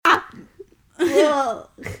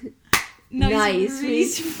Nice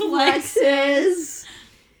reflexes.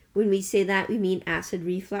 When we say that, we mean acid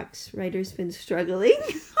reflux. Ryder's been struggling.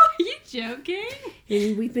 Are you joking?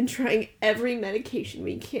 And we've been trying every medication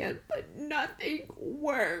we can, but nothing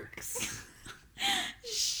works.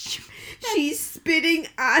 She's spitting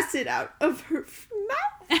acid out of her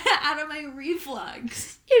mouth. Out of my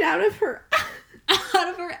reflux. And out of her ass.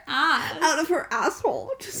 Out of her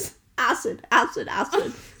asshole. Just acid.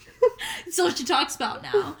 So what she talks about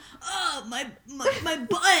now. Oh, my butt. I'm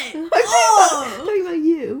Oh. talking about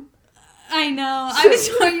you. I know. I was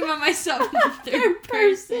talking about myself in the third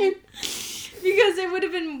person. Because it would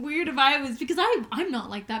have been weird if I was... Because I'm not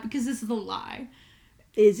like that, because this is a lie.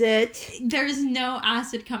 Is it? There's no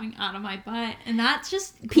acid coming out of my butt, and that's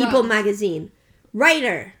just gross. People magazine.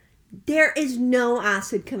 Ryder, there is no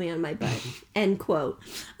acid coming out of my butt. End quote.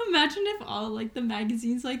 Imagine if all, like, the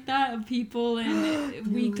magazines like that of people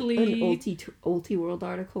and weekly... An Ulti World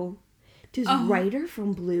article. Does Ryder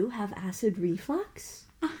from Blue have acid reflux?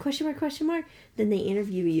 Question mark. Then they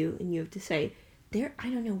interview you, and you have to say... I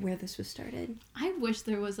don't know where this was started. I wish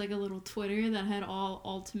there was, like, a little Twitter that had all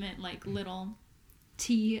ultimate, like, little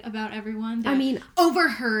tea about everyone. I mean...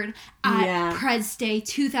 Overheard at Prez Day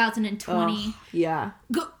 2020. Yeah.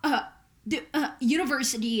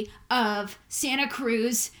 University of Santa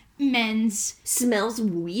Cruz men's... Smells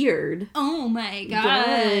weird. Oh, my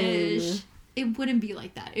gosh. It wouldn't be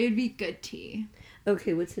like that. It would be good tea.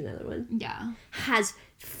 Okay, what's another one? Yeah. Has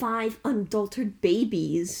 5 unadulterated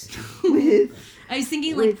babies with... I was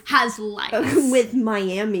thinking, like, has lice. With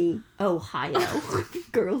Miami, Ohio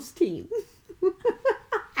girls team.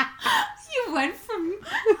 You went from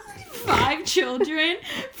 5 children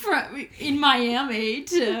in Miami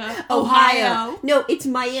to Ohio. No, it's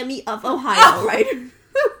Miami of Ohio, right?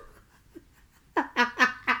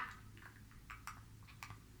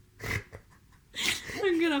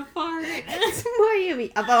 I'm gonna fart. It's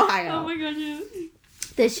Miami of Ohio. Oh my gosh. Yeah.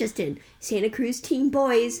 This just in. Santa Cruz Teen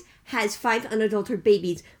Boys has 5 unadulterated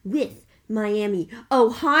babies with Miami,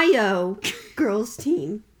 Ohio girls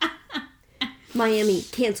team. Miami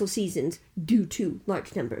cancel seasons due to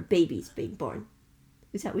large number of babies being born.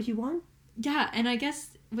 Is that what you want? Yeah, and I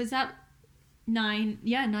guess, was that 9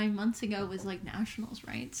 months ago was like nationals,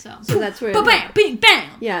 right? So that's where... Bam, bing, bam!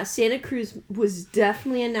 Yeah, Santa Cruz was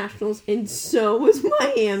definitely in nationals, and so was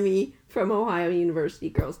Miami from Ohio University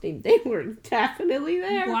girls team. They were definitely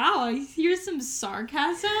there. Wow, I hear some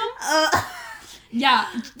sarcasm. Yeah,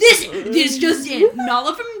 this just in.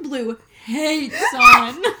 Nala from Blue hates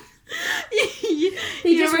on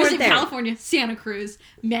University of California, Santa Cruz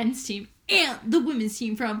men's team, and the women's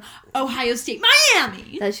team from Ohio State,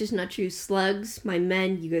 Miami. That's just not true. Slugs, my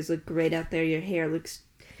men, you guys look great out there. Your hair looks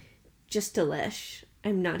just delish.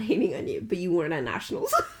 I'm not hating on you, but you weren't at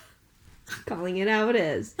nationals. Calling it how it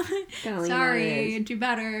is. Sorry, do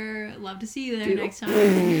better. Love to see you there next time.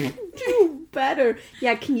 Do better.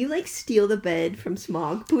 Yeah, can you, like, steal the bed from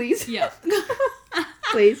Smog, please? Yep.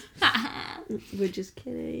 Please. We're just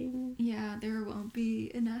kidding. Yeah, there won't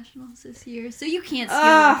be a nationals this year, so you can't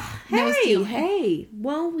steal. Hey.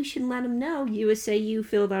 Well, we should let them know. USAU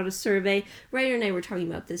filled out a survey. Ryder and I were talking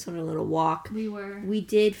about this on our little walk. We were. We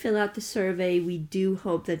did fill out the survey. We do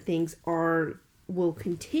hope that things will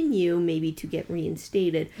continue maybe to get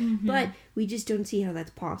reinstated, but we just don't see how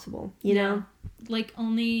that's possible, you know? Like,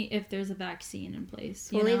 only if there's a vaccine in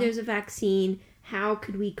place. Only there's a vaccine. How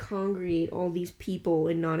could we congregate all these people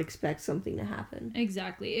and not expect something to happen?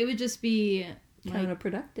 Exactly. It would just be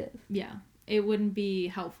counterproductive. Yeah. It wouldn't be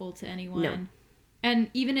helpful to anyone. No. And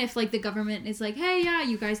even if, like, the government is like, hey, yeah,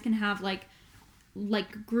 you guys can have, like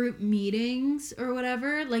group meetings or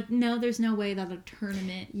whatever, like, no, there's no way that a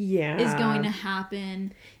tournament is going to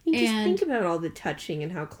happen. You just think about all the touching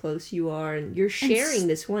and how close you are, and you're sharing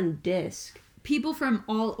this one disc. People from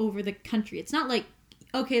all over the country. It's not like,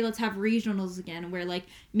 okay, let's have regionals again, where, like,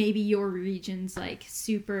 maybe your region's, like,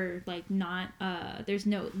 super, like, not, there's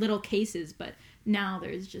no little cases, but now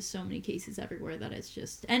there's just so many cases everywhere that it's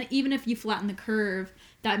just... And even if you flatten the curve,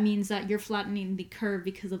 that means that you're flattening the curve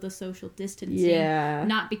because of the social distancing. Yeah.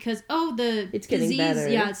 Not because, it's disease... Getting better.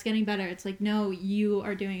 Yeah, it's getting better. It's like, no, you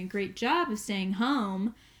are doing a great job of staying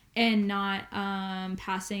home and not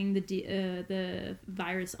passing the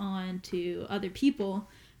virus on to other people.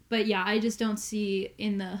 But yeah, I just don't see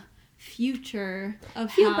in the future of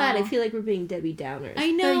I feel bad. I feel like we're being Debbie Downers.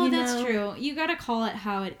 I know, that's true. You gotta call it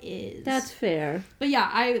how it is. That's fair. But yeah,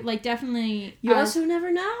 I, like, definitely... You also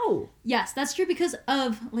never know. Yes, that's true, because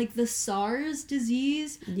of, like, the SARS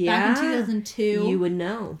disease back in 2002. You would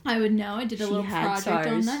know. I would know. I did a little project SARS.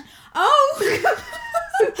 on that. Oh!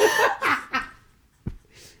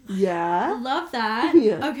 Yeah. Love that.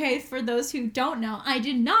 Yeah. Okay, for those who don't know, I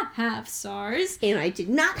did not have SARS. And I did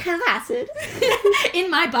not have acid. In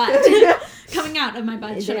my butt. Coming out of my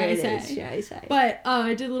butt, should I say. But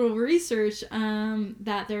I did a little research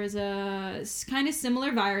that there was a kind of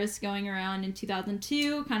similar virus going around in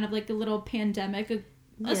 2002, kind of like a little pandemic,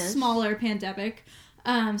 a smaller pandemic.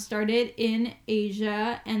 Started in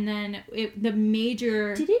Asia, and then the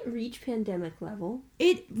major... Did it reach pandemic level?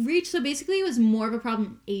 It reached, so basically it was more of a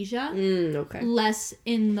problem in Asia. Okay. Less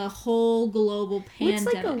in the whole global pandemic.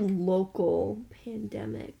 What's like a local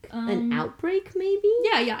pandemic? An outbreak, maybe?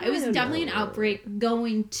 Yeah. It was definitely an outbreak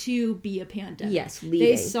going to be a pandemic. Yes, leading.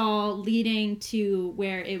 They saw leading to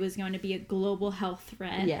where it was going to be a global health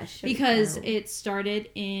threat. Yes. Because it started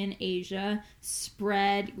in Asia,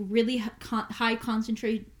 spread really high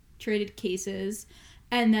concentrated cases,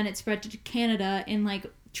 and then it spread to Canada in like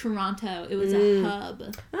Toronto. It was a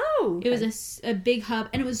hub. Oh. Okay. It was a big hub,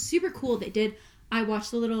 and it was super cool. I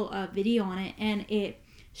watched a little video on it, and it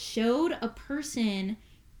showed a person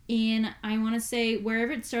in, I want to say,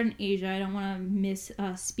 wherever it started in Asia. I don't want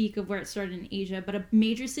to speak of where it started in Asia, but a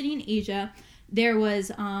major city in Asia. There was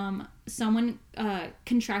someone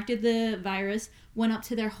contracted the virus, went up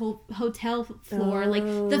to their whole hotel floor, like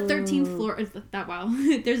the 13th floor. Wow,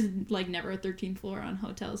 there's like never a 13th floor on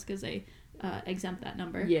hotels because they exempt that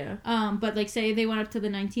number. Yeah. But like say they went up to the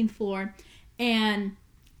 19th floor, and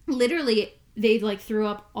literally they like threw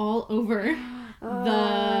up all over the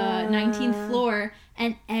 19th floor,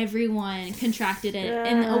 and everyone contracted it.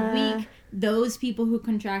 In a week, those people who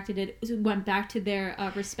contracted it went back to their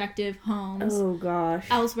respective homes. Oh, gosh.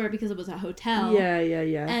 Elsewhere because it was a hotel.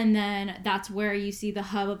 Yeah. And then that's where you see the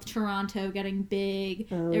hub of Toronto getting big.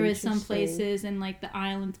 There was some places in like the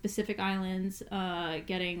islands, Pacific Islands,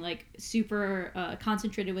 getting like super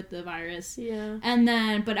concentrated with the virus. Yeah. And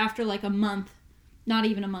then, but after like a month, not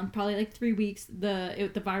even a month, probably like 3 weeks,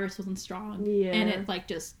 the virus wasn't strong. Yeah. And it like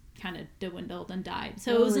just kind of dwindled and died.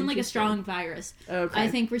 So it wasn't like a strong virus. Okay. I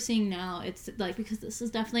think we're seeing now it's like, because this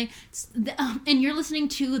is definitely, and you're listening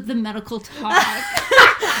to the medical talk.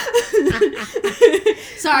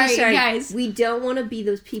 Sorry, guys. We don't want to be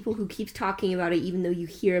those people who keeps talking about it even though you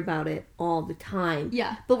hear about it all the time.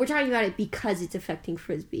 Yeah. But we're talking about it because it's affecting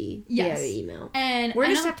Frisbee. Yes. Via email. And we're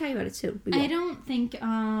going to stop talking about it soon. I don't think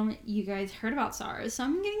you guys heard about SARS. So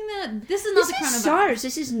I'm getting this is not the coronavirus. SARS.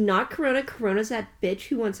 This is not Corona. Corona's that bitch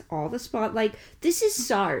who wants all the spotlight. This is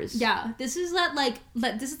SARS. Yeah. This is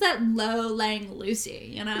that low-lying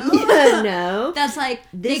Lucy, you know? Yeah, no. That's like,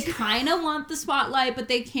 they kind of want the spotlight, but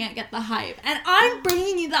they can't get the hype. And I'm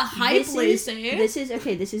bringing you the hype, Lucy. This is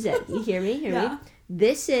it. You hear me? Me?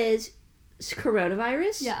 This is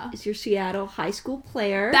coronavirus. Yeah. It's your Seattle high school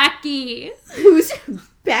player. Becky.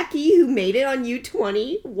 Becky, who made it on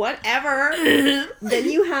U20. Whatever. Then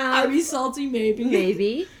you have... I'd be salty, maybe.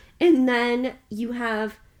 Maybe. And then you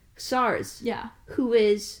have SARS. Yeah. Who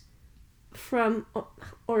is from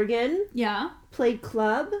Oregon. Yeah. Played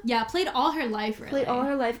club. Yeah, played all her life, really. Played all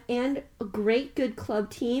her life. And a great, good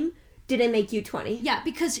club team. Didn't make U20. Yeah,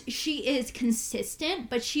 because she is consistent,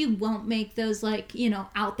 but she won't make those, like, you know,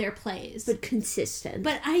 out there plays. But consistent.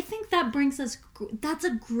 But I think that brings us... That's a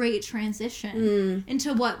great transition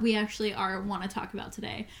into what we actually want to talk about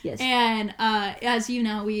today. Yes. And as you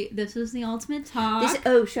know, this is the ultimate talk.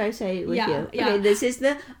 Should I say it with you? Yeah. Okay, this is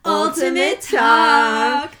the ultimate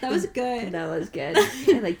talk. That was good. That was good.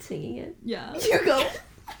 I liked singing it. Yeah. You go...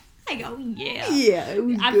 I go, yeah. Yeah, it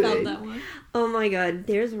was I good. felt that one. Oh my god,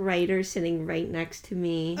 there's Ryder sitting right next to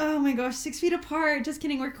me. Oh my gosh, 6 feet apart. Just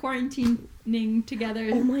kidding, we're quarantining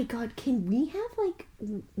together. Oh my god, can we have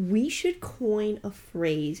we should coin a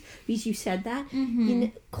phrase, because you said that,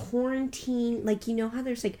 in quarantine, like, you know how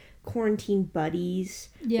there's like quarantine buddies?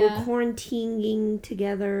 Yeah. We're quarantining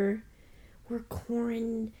together. We're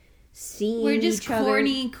quarantine each other. We're just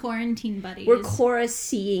corny quarantine buddies. We're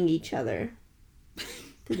seeing each other.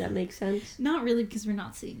 Did that make sense? Not really, because we're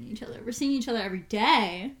not seeing each other. We're seeing each other every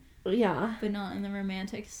day. Yeah. But not in the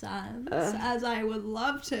romantic sense, as I would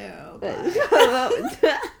love to.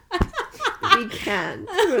 We can't.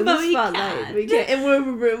 We're in the spotlight. We can't. And we're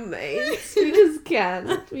roommates. We just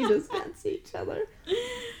can't. We just can't see each other.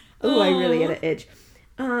 Oh, I really get an itch.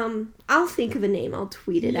 I'll think of a name. I'll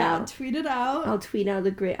tweet it out. Tweet it out. I'll tweet out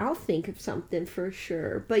I'll think of something for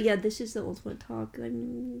sure. But yeah, this is the ultimate talk.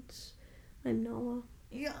 I'm Nala.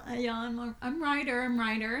 Yeah, I'm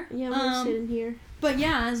Ryder. Yeah, we're sitting here. But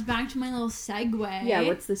yeah, it's back to my little segue. Yeah,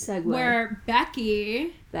 what's the segue? Where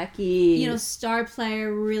Becky, you know, star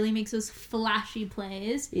player, really makes those flashy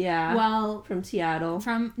plays. Yeah. Well, from Seattle.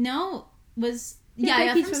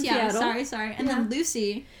 Yeah, he's from Seattle. Sorry. And then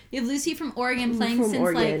Lucy. You have Lucy from Oregon playing from since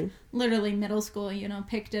Oregon. like literally middle school,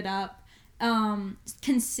 picked it up.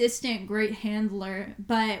 Consistent, great handler,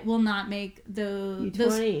 but will not make those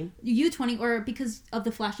U20 or because of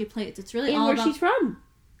the flashy plates. It's really all where about... she's from.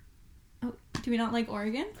 Oh, do we not like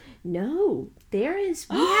Oregon? No, we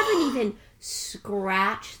haven't even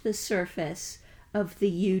scratched the surface of the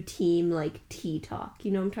U team, like, tea talk.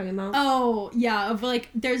 You know what I'm talking about? Oh, yeah, of, like,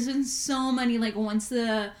 there's been so many, like, once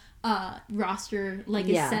the roster, like,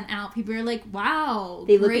 is sent out, people are like, wow,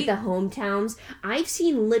 they look at the hometowns. I've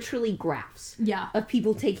seen literally graphs of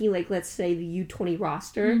people taking, like, let's say the U20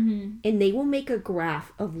 roster, and they will make a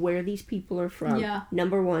graph of where these people are from. Yeah.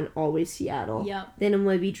 Number one, always Seattle. Yep. Then it'll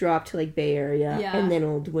maybe drop to, like, Bay Area, and then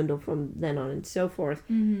it'll dwindle from then on and so forth.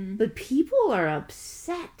 But people are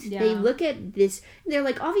upset. Yeah. They look at this, and they're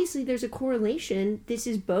like, obviously there's a correlation. This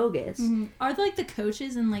is bogus. Are like the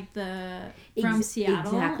coaches and, like, from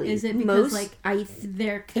Seattle? Exactly. Is it because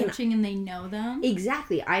they're coaching and they know them?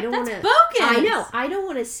 Exactly. I don't want to. Bogus. I know. I don't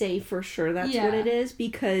want to say for sure that's what it is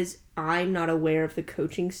because I'm not aware of the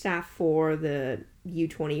coaching staff for the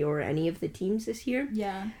U20 or any of the teams this year.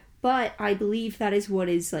 Yeah. But I believe that is what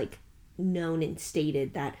is like known and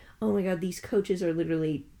stated that oh my god these coaches are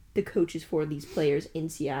literally the coaches for these players in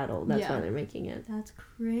Seattle. That's why they're making it. That's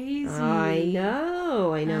crazy. I know.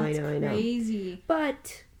 Crazy.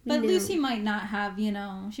 But Lucy might not have,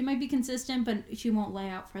 she might be consistent, but she won't lay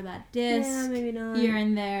out for that disc. Yeah, maybe not. Here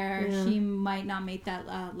and there. Yeah. She might not make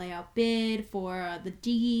that layout bid for the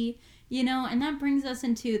D, and that brings us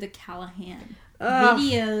into the Callahan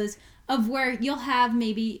videos of where you'll have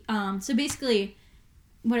maybe, so basically,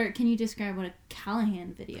 can you describe what a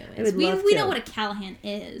Callahan video is? We know what a Callahan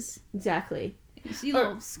is. Exactly. You see a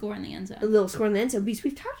little score in the end zone. A little score in the end zone. Because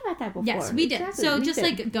we've talked about that before. Yes, we did. Exactly. So just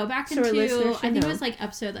like go back into, I think it was like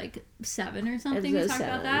episode like 7 or something. We talked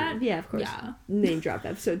about that. Yeah, of course. Yeah. Name drop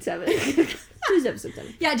episode 7. It was episode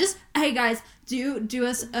 7. Yeah, just, hey guys, do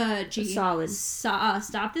us a solid.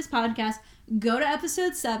 Stop this podcast. Go to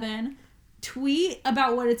episode 7. Tweet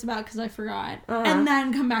about what it's about because I forgot. And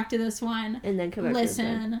then come back to this one. And then come back to this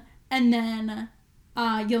one. And then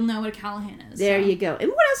you'll know what a Callahan is. There you go. And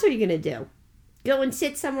what else are you going to do? Go and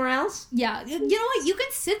sit somewhere else? Yeah. You know what? You can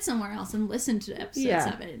sit somewhere else and listen to episode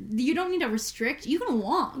 7. You don't need to restrict. You can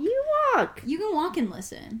walk. You can walk and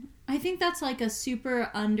listen. I think that's like a super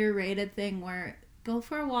underrated thing where go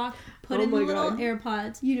for a walk, put in the little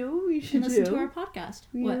AirPods. You know what we should and listen to our podcast.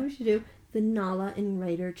 You know what we should do? The Nala and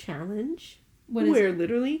Ryder challenge. What is it? Where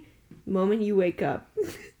literally, moment you wake up,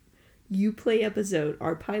 you play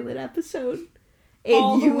our pilot episode, and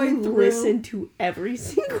all you listen to every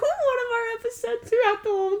single one of our episodes throughout the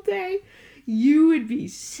whole day. You would be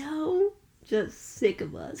so just sick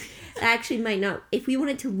of us. Actually, might not. If we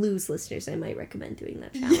wanted to lose listeners, I might recommend doing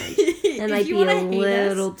that challenge. That might be a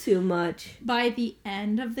little too much. By the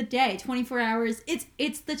end of the day, 24 hours.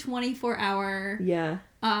 It's the 24-hour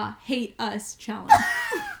hate us challenge.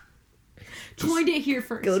 Joined it here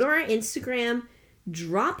first. Go to our Instagram,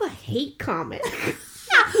 drop a hate comment.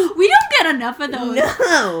 We don't get enough of those.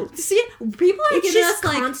 No. See, people are giving us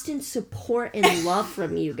like constant support and love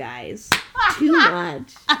from you guys. Too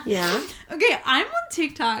much. Yeah. Okay, I'm on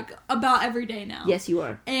TikTok about every day now. Yes, you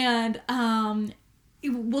are. And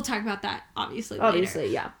we'll talk about that obviously,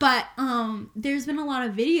 yeah. But there's been a lot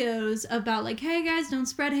of videos about like, hey guys, don't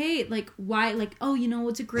spread hate. Like why? Like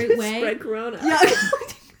it's a great way. Spread corona. Yeah.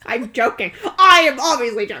 I'm joking. I am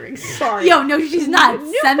obviously joking. Sorry. Yo, no, she's not.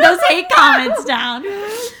 Send those hate comments down.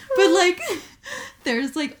 But like,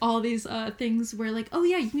 there's like all these things where like, oh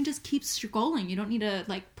yeah, you can just keep scrolling. You don't need to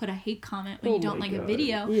like put a hate comment when you don't like a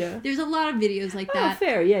video. Yeah. There's a lot of videos like that. Oh,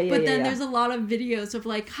 fair. Yeah. But then there's a lot of videos of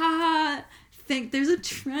like, haha. There's a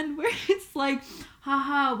trend where it's like,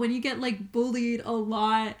 haha, when you get like bullied a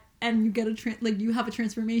lot and you get you have a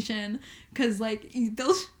transformation because like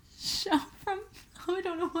they'll show from. I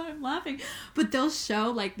don't know why I'm laughing, but they'll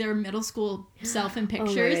show like their middle school self in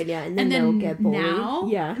pictures, right, yeah. And then they'll get bullied. Now,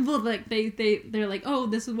 well, like they're like, oh,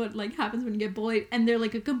 this is what like happens when you get bullied, and they're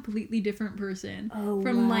like a completely different person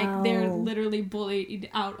from like they're literally bullied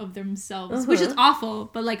out of themselves, which is awful.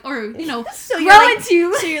 But like, or so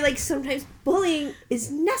you're like sometimes bullying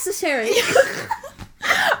is necessary.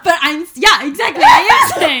 But exactly.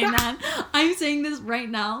 I am saying that. I'm saying this right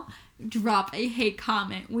now. Drop a hate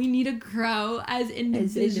comment. We need to grow as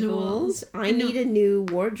individuals. I need a new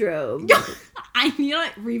wardrobe. I need to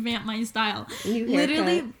revamp my style.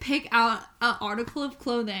 Literally pick out an article of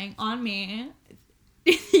clothing on me,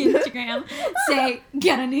 Instagram, say,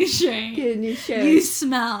 get a new shirt. Get a new shirt. You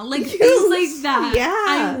smell. Like things like that. Yeah.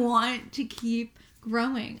 I want to keep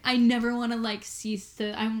growing. I never want to like cease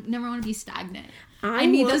to. I never want to be stagnant. I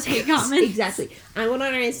need those hate comments. Exactly. I want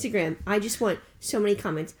on our Instagram. I just want so many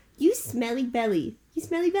comments. You smelly belly. You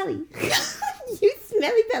smelly belly. You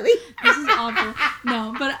smelly belly. This is awful.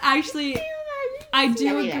 No, but actually, I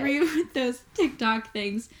do agree with those TikTok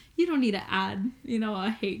things. You don't need to add,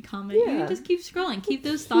 a hate comment. Yeah. You just keep scrolling. Keep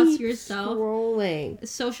those thoughts to yourself. Scrolling.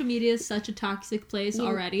 Social media is such a toxic place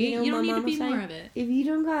already. You don't need to be more of it. If you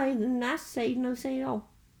don't got anything nice to say, no say at all.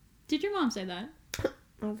 Did your mom say that? I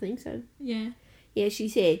don't think so. Yeah. Yeah, she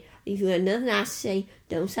said, if you have nothing nice to say,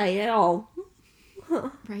 don't say it at all.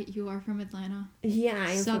 Right, you are from Atlanta. Yeah,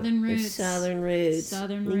 I am. Southern roots. Southern roots.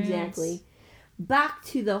 Exactly. Back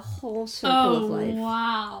to the whole circle of life. Oh,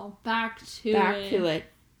 wow. Back to it.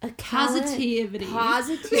 Positivity.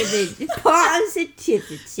 Positivity.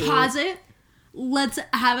 Let's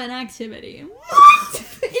have an activity. What?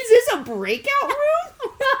 Is this a breakout room?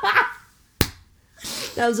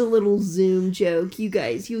 That was a little Zoom joke. You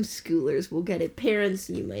guys, you schoolers will get it. Parents,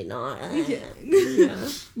 you might not.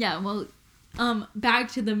 Yeah, well,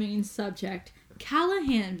 back to the main subject.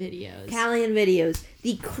 Callahan videos.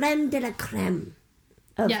 The creme de la creme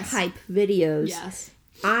of hype videos. Yes.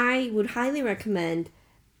 I would highly recommend...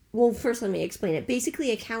 Well, first let me explain it.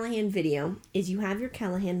 Basically, a Callahan video is you have your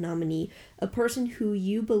Callahan nominee, a person who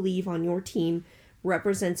you believe on your team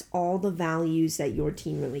represents all the values that your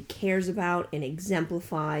team really cares about and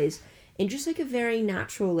exemplifies, and just like a very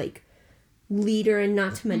natural, like, leader, and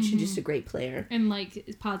not to mention just a great player. And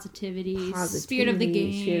like positivity, spirit of the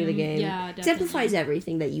game. Yeah, definitely. Exemplifies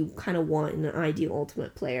everything that you kind of want in an ideal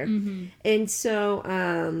ultimate player. And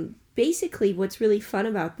so, basically, what's really fun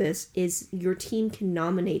about this is your team can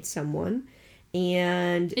nominate someone,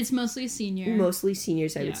 and... It's mostly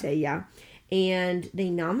seniors, I would say, yeah. And they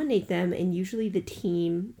nominate them, and usually the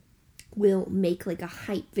team will make, like, a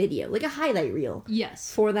hype video, like a highlight reel.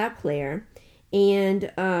 Yes. For that player, and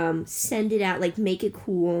send it out, like, make it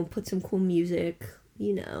cool, put some cool music,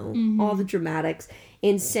 all the dramatics,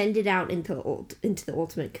 and send it out into the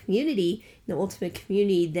ultimate community. And the ultimate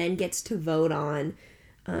community then gets to vote on...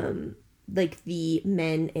 like the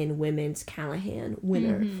men and women's Callahan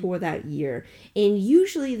winner for that year. And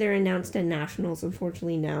usually they're announced at nationals.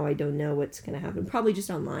 Unfortunately now I don't know what's going to happen. Probably just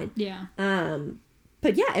online. Yeah.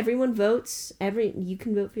 But yeah, everyone votes. You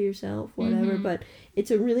can vote for yourself, whatever. But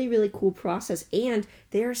it's a really, really cool process. And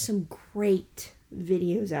there are some great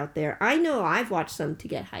videos out there. I know I've watched some to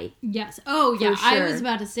get hype. Yes. Oh, yeah. Sure. I was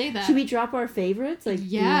about to say that. Should we drop our favorites? Like, do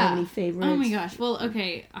you have any favorites? Oh my gosh. Well,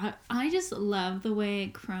 okay. I just love the way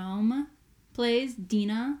Chrome plays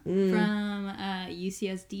Dina from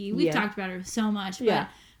UCSD. We've talked about her so much, but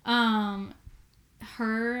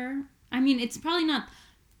her, I mean, it's probably not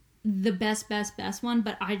the best one,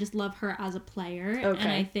 but I just love her as a player. Okay.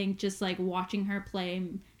 And I think just like watching her play,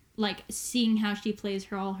 like seeing how she plays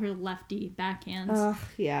all her lefty backhands. Oh,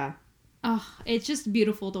 yeah. Oh, it's just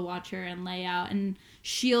beautiful to watch her and lay out. And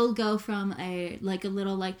she'll go from a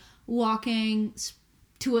little walking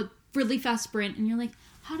to a really fast sprint. And you're like,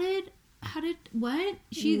 how did what?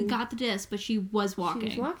 She got the disc, but she was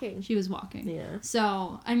walking. She was walking. Yeah.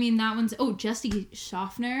 So, I mean, that one's... Oh, Jessie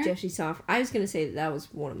Schaffner. I was going to say that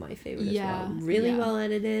was one of my favorites as well. Really well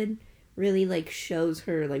edited. Really, shows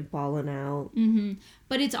her, balling out.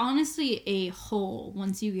 But it's honestly a whole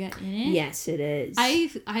once you get in it. Yes, it is.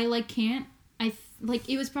 It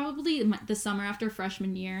was probably the summer after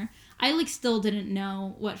freshman year. I, still didn't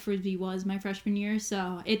know what Frisbee was my freshman year,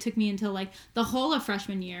 so it took me until, the whole of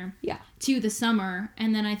freshman year to the summer,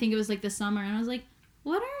 and then I think it was, the summer, and I was like,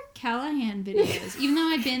 what are Callahan videos? Even though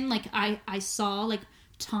I've been, I saw,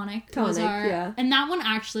 Tonic was our... And that one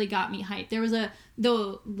actually got me hyped. There was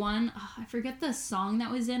the one... Oh, I forget the song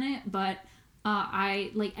that was in it, but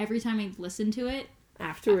I, every time I listened to it,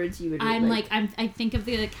 afterwards you would I think of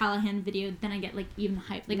the Callahan video, then I get even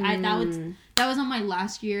hyped. That was on my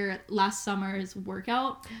last summer's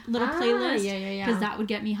workout little playlist. Because that would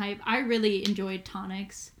get me hyped. I really enjoyed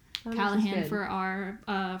Tonic's Callahan for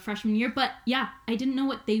our freshman year, but yeah, I didn't know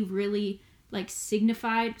what they really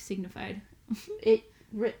signified. Signified. You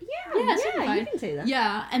can say that.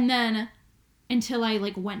 Yeah, and then until I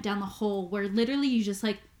went down the hole where literally you just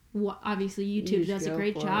obviously YouTube does a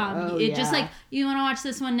great job. Just you want to watch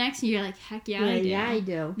this one next, and you're like, heck yeah, I do. Yeah, I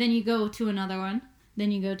do. Then you go to another one.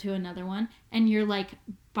 And you're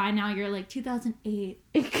by now you're 2008.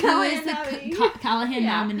 Who is the Callahan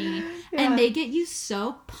nominee? Yeah. And they get you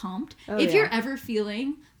so pumped. If you're ever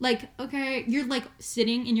feeling okay, you're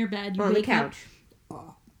sitting in your bed, you on wake the couch.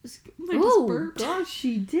 Up, oh gosh,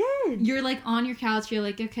 she did. You're on your couch. You're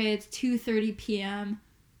okay, it's 2:30 p.m.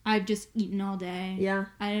 I've just eaten all day. Yeah.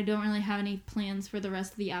 I don't really have any plans for the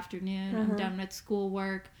rest of the afternoon. I'm done with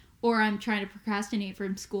schoolwork. Or I'm trying to procrastinate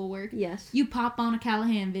from schoolwork. Yes. You pop on a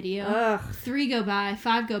Callahan video. Ugh. 3 go by,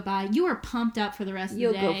 5 go by. You are pumped up for the rest of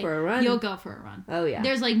the day. You'll go for a run. You'll go for a run. Oh, yeah.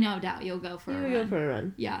 There's, like, no doubt you'll go for a run. You'll go for a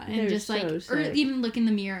run. Yeah, and They're just, like, so or sick. even look in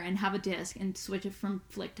the mirror and have a disc and switch it from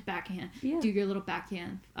flick to backhand. Yeah. Do your little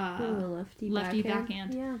backhand. Lefty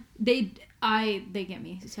backhand. Yeah. They get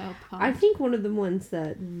me so pumped. I think one of the ones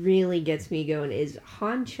that really gets me going is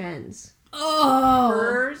Han Chen's. Oh!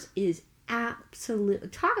 Hers is absolute.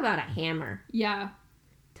 Talk about a hammer. Yeah.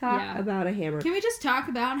 Talk about a hammer. Can we just talk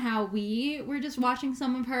about how we were just watching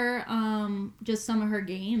some of her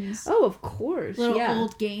games? Oh, of course. Little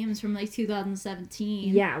old games from like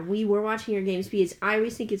 2017. Yeah, we were watching her games because I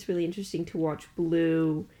always think it's really interesting to watch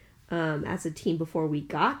Blue as a team before we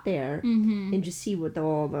got there and just see what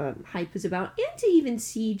all the hype is about, and to even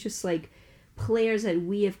see just like players that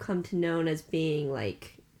we have come to know as being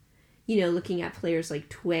like, you know, looking at players like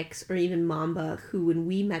Twix or even Mamba, who when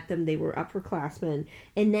we met them, they were upperclassmen,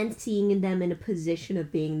 and then seeing them in a position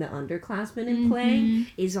of being the underclassmen in playing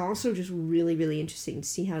is also just really, really interesting to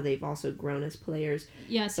see how they've also grown as players.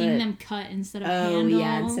 Yeah, seeing them cut instead of handle. Oh,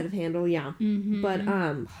 yeah, instead of handle, yeah. But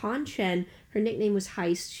Han Chen, her nickname was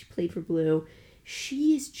Heist. She played for Blue.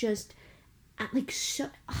 She is just, like, so...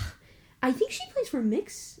 I think she plays for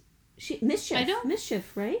Mischief.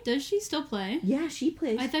 Mischief, right? Does she still play? Yeah, she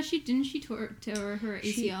plays. I thought she tore her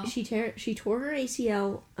ACL. She tore her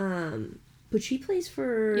ACL, but she plays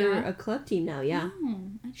for a club team now. Yeah,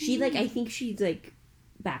 I think she's like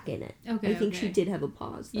back in it. Okay, I think she did have a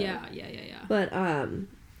pause. Though. Yeah. But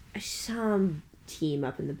some team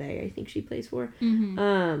up in the Bay, I think she plays for.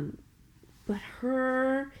 But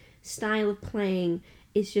her style of playing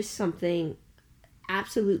is just something.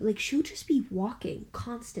 Absolutely, like she'll just be walking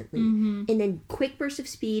constantly, and then quick burst of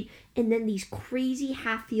speed, and then these crazy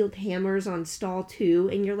half-field hammers on stall 2,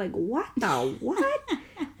 and you're like, what the what?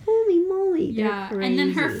 Holy moly! Yeah, and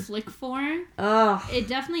then her flick form, it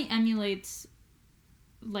definitely emulates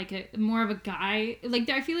like a more of a guy. Like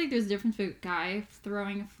I feel like there's a difference between a guy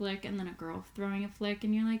throwing a flick and then a girl throwing a flick,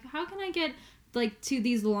 and you're like, how can I get like to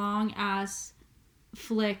these long ass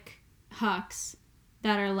flick hucks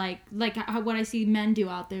that are like what I see men do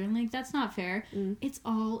out there, and like that's not fair. It's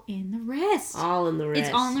all in the wrist. All in the wrist.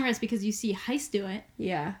 It's all in the wrist because you see Heist do it.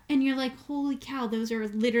 Yeah. And you're like, holy cow, those are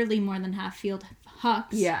literally more than half field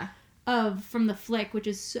hucks. Yeah. From the flick, which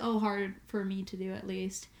is so hard for me to do at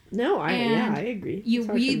least. No, I agree.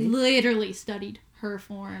 We literally studied her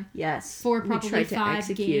form. Yes. For probably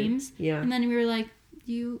 5 games. Yeah. And then we were like,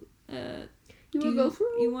 You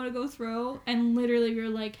want to go throw? And literally we were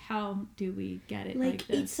like, how do we get it like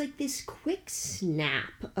this? It's like this quick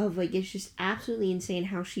snap of like, it's just absolutely insane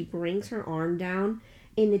how she brings her arm down,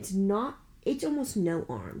 and it's almost no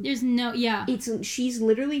arm. There's no, yeah. She's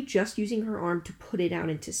literally just using her arm to put it out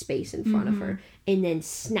into space in front of her, and then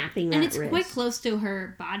snapping that wrist. And it's quite close to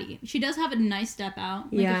her body. She does have a nice step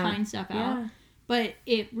out, like a fine step out. Yeah. But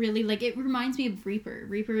it really, like, it reminds me of Reaper.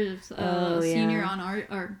 Reaper is a senior on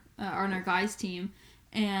our guys team,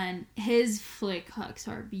 and his flick hooks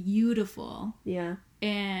are beautiful. Yeah.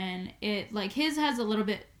 And it, like, his has a little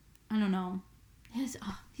bit, I don't know,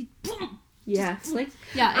 boom. Yeah, it's like...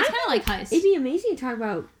 Yeah, it's kind of like Heist. It'd be amazing to talk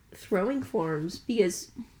about throwing forms,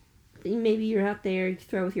 because maybe you're out there, you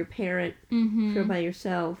throw with your parent, throw by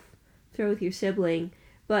yourself, throw with your sibling,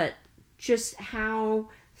 but just how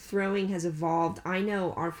throwing has evolved. I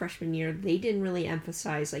know our freshman year, they didn't really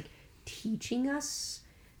emphasize, like, teaching us,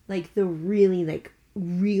 like, the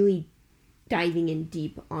really diving in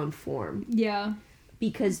deep on form. Yeah.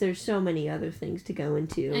 Because there's so many other things to go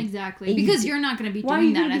into. Exactly. And because you're not going to be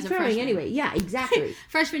doing that as a freshman. Anyway. Yeah, exactly.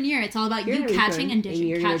 Freshman year, it's all about you catching and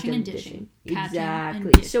dishing. Catching and dishing.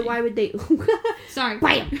 Exactly. So why would they... Sorry.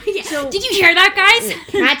 Bam! Yeah. So, did you hear that, guys?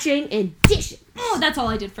 Catching and dishing. Oh, that's all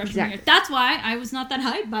I did freshman year. That's why I was not that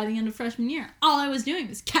hyped by the end of freshman year. All I was doing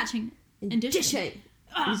was catching and dishing.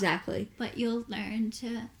 Exactly. But you'll learn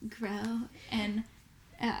to grow and...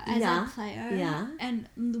 as a player, and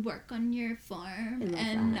work on your form,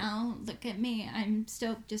 and now look at me, I'm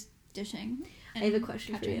still just dishing. I have a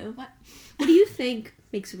question for you. What do you think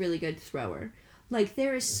makes a really good thrower? Like,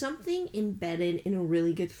 there is something embedded in a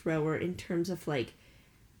really good thrower in terms of, like,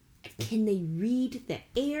 can they read the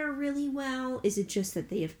air really well? Is it just that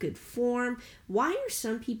they have good form? Why are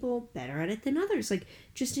some people better at it than others? Like,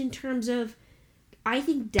 just in terms of, I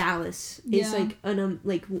think Dallas is like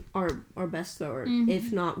our best thrower,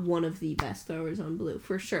 if not one of the best throwers on Blue,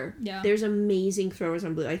 for sure. Yeah. There's amazing throwers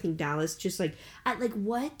on Blue. I think Dallas just like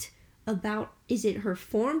what about, is it her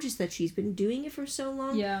form, just that she's been doing it for so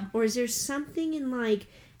long? Yeah. Or is there something in, like,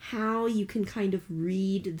 how you can kind of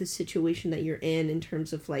read the situation that you're in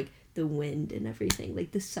terms of, like, the wind and everything,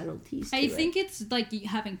 like the subtleties to I think it's like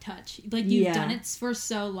having touch. Like, you've done it for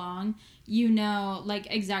so long, you know, like,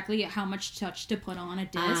 exactly how much touch to put on a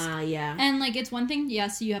disc. Yeah. And, like, it's one thing,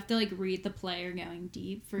 yes, you have to, like, read the player going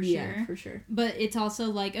deep, for sure. Yeah, for sure. But it's also,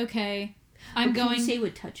 like, okay, I'm going... Can you say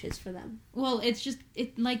what touch is for them? Well, it's just,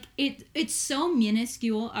 it's so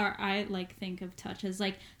minuscule, or I, like, think of touch as,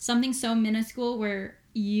 like, something so minuscule where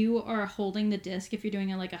you are holding the disc if you're doing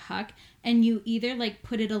it like a huck, and you either, like,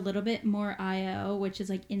 put it a little bit more IO, which is,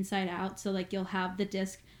 like, inside out, so, like, you'll have the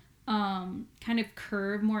disc kind of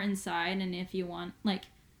curve more inside, and if you want, like,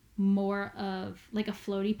 more of, like, a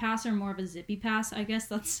floaty pass or more of a zippy pass, I guess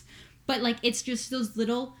that's... But, like, it's just those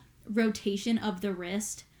little rotation of the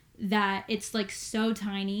wrist that it's, like, so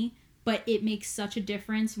tiny, but it makes such a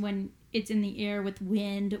difference when it's in the air with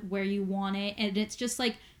wind where you want it, and it's just,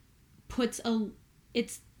 like,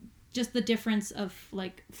 it's just the difference of,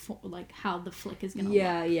 like, how the flick is gonna look.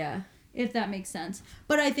 Yeah. If that makes sense.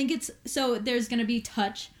 But I think it's... So there's gonna be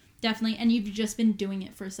touch, definitely, and you've just been doing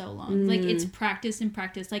it for so long. Like, it's practice and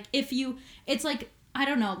practice. Like, if you... It's like, I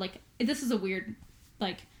don't know, like, this is a weird,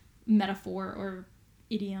 like, metaphor or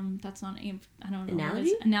idiom. That's not... I don't know.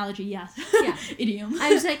 Analogy? Analogy, yes. Yeah. Idiom.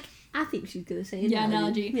 I was like, I think she's gonna say analogy. Yeah,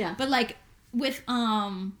 analogy. Yeah. But, like,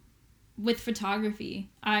 with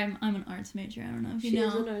photography, I'm an arts major. I don't know if you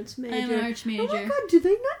know. She's an arts major. I'm an arts major. Oh my god, do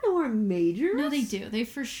they not know our majors? No, they do. They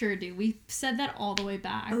for sure do. We said that all the way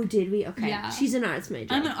back. Oh, did we? Okay. Yeah. She's an arts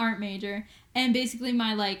major. I'm an art major. And basically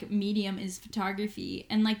my, like, medium is photography.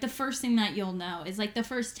 And, like, the first thing that you'll know is, like, the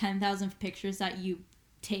first 10,000 pictures that you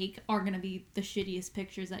take are going to be the shittiest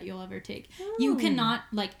pictures that you'll ever take. Oh. You cannot,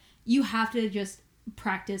 like, you have to just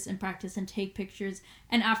practice and take pictures,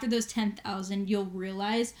 and after those 10,000 you'll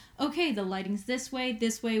realize, okay, the lighting's this way,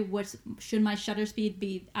 what should my shutter speed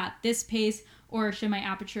be at this pace, or should my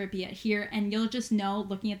aperture be at here, and you'll just know,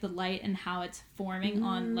 looking at the light and how it's forming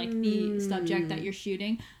on, like, the subject that you're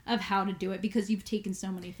shooting, of how to do it, because you've taken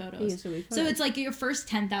so many photos. So it's like your first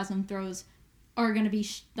 10,000 throws are gonna be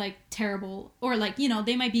like terrible, or, like, you know,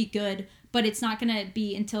 they might be good, but it's not gonna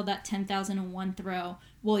be until that 10,001 throw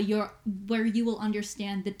where you will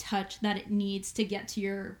understand the touch that it needs to get to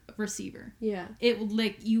your receiver. Yeah.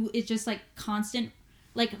 It's just, like, constant,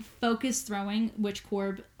 like, focus throwing, which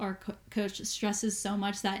Corb, our coach, stresses so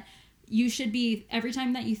much, that you should be, every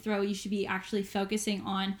time that you throw, you should be actually focusing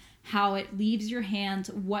on how it leaves your hand,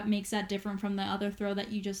 what makes that different from the other throw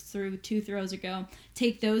that you just threw 2 throws ago.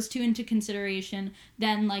 Take those 2 into consideration,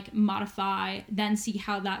 then, like, modify, then see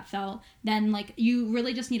how that felt. Then, like, you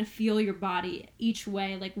really just need to feel your body each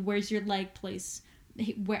way. Like, where's your leg place?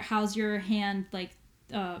 How's your hand, like,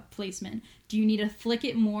 placement? Do you need to flick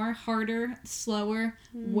it more, harder, slower?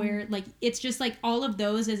 Where, like, it's just, like, all of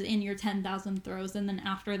those is in your 10,000 throws, and then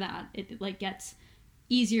after that, it, like, gets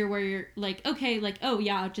easier where you're like, okay, like, oh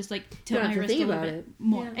yeah, just, like, tilt my wrist a little bit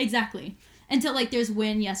more. Yeah. Exactly. Until, like, there's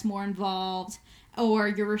wind, yes, more involved, or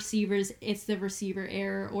your receivers, it's the receiver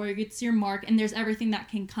error, or it's your mark, and there's everything that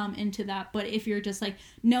can come into that. But if you're just like,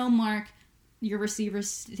 no mark, your receiver's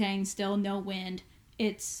staying still, no wind,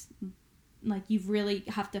 it's like, you really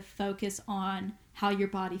have to focus on how your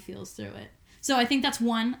body feels through it. So I think that's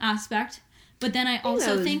one aspect. But then I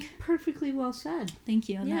also think... perfectly well said. Thank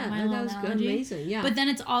you. Yeah, that was good. Amazing, yeah. But then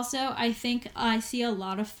it's also, I think I see a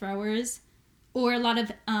lot of throwers, or a lot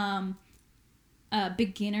of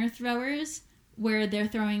beginner throwers, where they're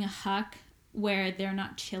throwing a huck where they're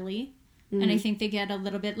not chilly. Mm-hmm. And I think they get a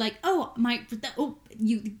little bit like,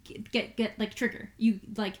 you get like, trigger. You,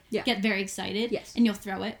 like, get very excited. Yes. And you'll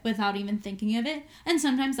throw it without even thinking of it. And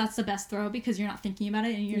sometimes that's the best throw, because you're not thinking about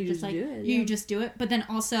it, and you just like, you just do it. But then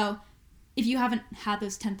also, if you haven't had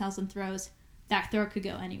those 10,000 throws, that throw could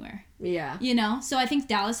go anywhere. Yeah. You know? So I think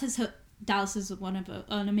Dallas is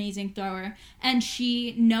an amazing thrower, and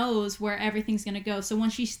she knows where everything's going to go. So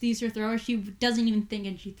when she sees her thrower, she doesn't even think,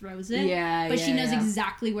 and she throws it. Yeah. But she knows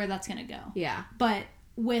exactly where that's going to go. Yeah. But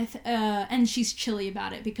with, and she's chilly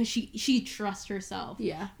about it, because she trusts herself.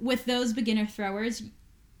 Yeah. With those beginner throwers,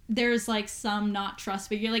 there's, like, some not trust,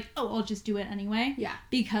 but you're like, oh, I'll just do it anyway. Yeah.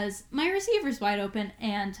 Because my receiver's wide open,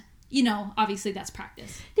 and... You know, obviously that's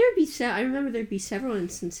practice. I remember there'd be several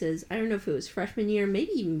instances, I don't know if it was freshman year,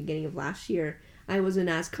 maybe even beginning of last year, I wasn't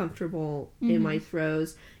as comfortable in my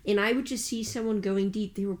throws, and I would just see someone going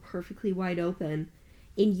deep, they were perfectly wide open,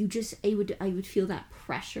 and I would feel that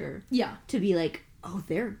pressure. Yeah. To be like, oh,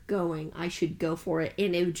 they're going, I should go for it.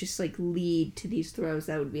 And it would just, like, lead to these throws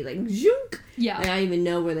that would be like, zoonk. Yeah. Like, I didn't even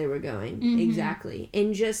know where they were going. Mm-hmm. Exactly.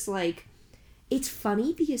 And just, like, it's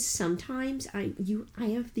funny because sometimes I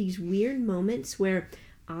have these weird moments where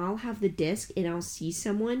I'll have the disc and I'll see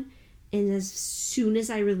someone, and as soon as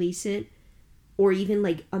I release it, or even,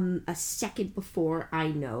 like, a second before, I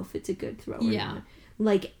know if it's a good throw or not.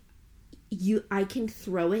 Like, I can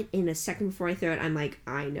throw it, and a second before I throw it, I'm like,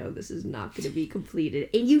 I know this is not going to be completed.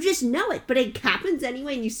 And you just know it, but it happens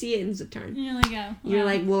anyway, and you see it, and it's a turn. And you're like, oh. You're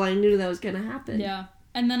like, well, I knew that was going to happen. Yeah.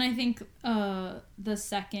 And then I think the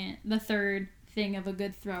third thing of a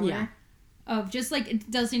good thrower, of just, like, it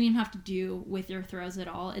doesn't even have to do with your throws at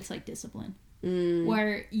all. It's, like, discipline.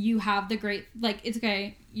 Where you have the great, like, it's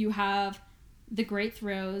okay, you have the great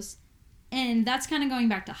throws. And that's kind of going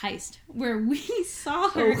back to Heist, where we saw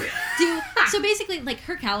her do... So basically, like,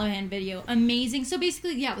 her Callahan video, amazing. So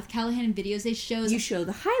basically, yeah, with Callahan videos, they show... You show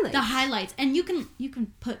the highlights. The highlights. And you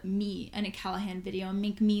can put me in a Callahan video and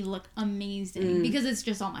make me look amazing. Because it's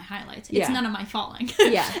just all my highlights. It's none of my falling.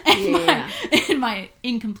 And my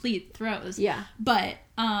incomplete throws. Yeah. But,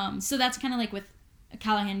 so that's kind of like with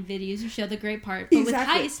Callahan videos, you show the great part. But with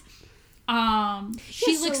Heist...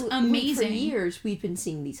 she looks amazing. For years, we've been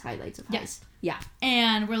seeing these highlights of Heist. Yes. Yeah.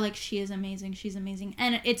 And we're like, she is amazing. She's amazing.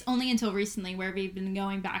 And it's only until recently where we've been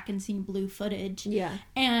going back and seeing blue footage. Yeah.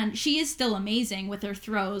 And she is still amazing with her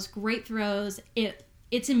throws. Great throws.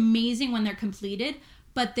 It's amazing when they're completed.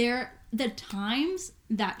 But they're the times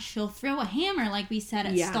that she'll throw a hammer, like we said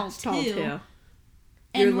at stall 2.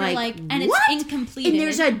 And You're we're like, and what? It's incomplete. And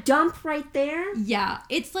there's a dump right there? Yeah.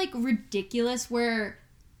 It's like ridiculous where...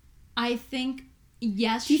 I think,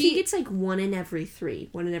 yes, Do you think it's like 1 in every 3,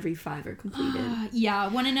 1 in every 5 are completed? Yeah,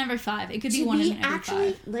 1 in every 5. It could be 1 in every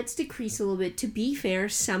 5. Let's decrease a little bit. To be fair,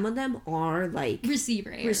 some of them are like...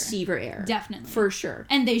 Receiver error. Definitely. For sure.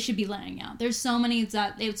 And they should be laying out. There's so many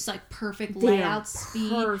that it's like perfect layout speed.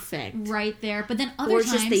 Perfect. Right there. But then other times...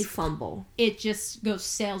 Or just they fumble. It just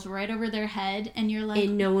sails right over their head and you're like...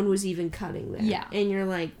 And no one was even cutting there. Yeah. And you're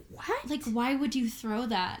like, what? Like, why would you throw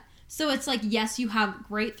that? So it's like, yes, you have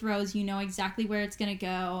great throws. You know exactly where it's going to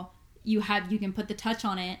go. You can put the touch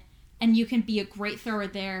on it. And you can be a great thrower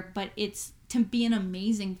there. But it's to be an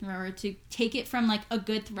amazing thrower. To take it from like a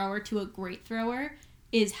good thrower to a great thrower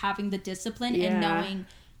is having the discipline and knowing,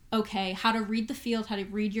 okay, how to read the field, how to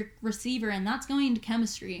read your receiver. And that's going into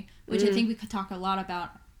chemistry, which I think we could talk a lot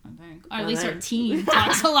about. I think. Or at least our team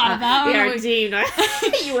talks a lot about. Our team.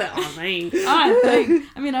 You went all thing.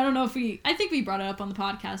 I mean, I don't know if I think we brought it up on the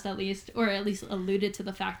podcast at least, or at least alluded to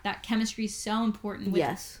the fact that chemistry is so important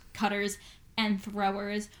with cutters and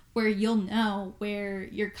throwers, where you'll know where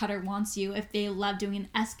your cutter wants you if they love doing an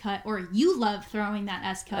S cut, or you love throwing that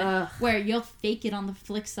S cut, where you'll fake it on the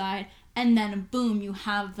flick side, and then boom, you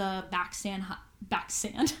have the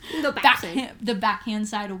the backhand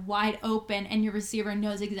side wide open, and your receiver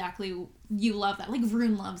knows exactly you love that. Like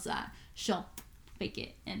Rune loves that. She'll fake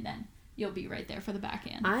it, and then you'll be right there for the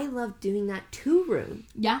backhand. I love doing that too, Rune.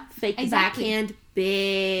 Yeah, fake the backhand,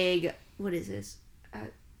 big. What is this?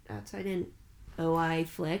 Outside in OI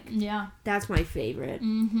flick. Yeah, that's my favorite.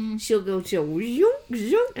 Mm-hmm. She'll go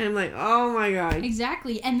and I'm like, oh my god.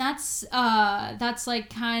 Exactly, and that's like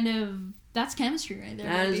kind of. That's chemistry right there.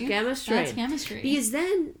 That baby. is chemistry. That's chemistry. Because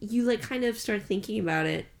then you like kind of start thinking about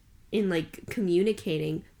it in like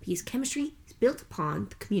communicating, because chemistry is built upon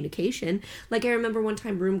communication. Like I remember one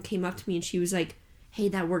time Room came up to me and she was like, hey,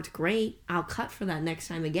 that worked great. I'll cut for that next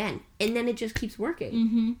time again. And then it just keeps working.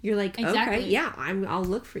 Mm-hmm. You're like, okay, yeah, I'll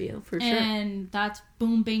look for you for sure. And that's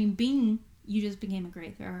boom, bang, bing. You just became a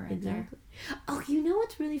great thrower right there. Oh, you know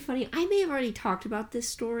what's really funny? I may have already talked about this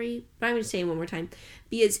story, but I'm going to say it one more time.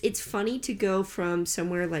 Because it's funny to go from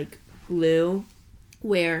somewhere like blue,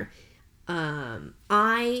 where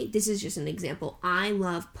this is just an example. I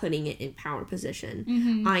love putting it in power position.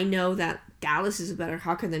 Mm-hmm. I know that Dallas is a better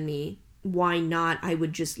hooker than me. Why not? I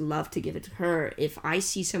would just love to give it to her. If I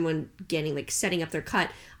see someone getting, like, setting up their cut,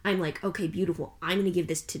 I'm like, okay, beautiful. I'm going to give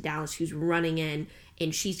this to Dallas, who's running in,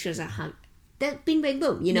 and she's just a hug. That bing, bang,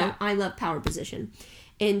 boom. You know, yeah. I love power position.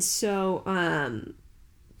 And so,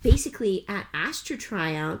 basically, at Astra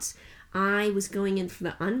tryouts, I was going in for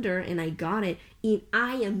the under, and I got it, and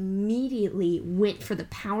I immediately went for the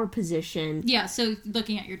power position. Yeah, so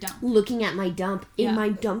looking at your dump. Looking at my dump, and my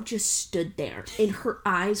dump just stood there, and her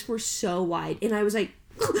eyes were so wide, and I was like...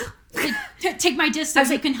 take my disc so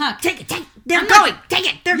you can huck. Take it, they're going, take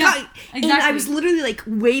it, they're going. Exactly. And I was literally like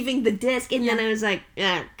waving the disc, and then I was like,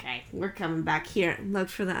 okay, we're coming back here.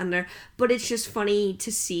 Looked for the under. But it's just funny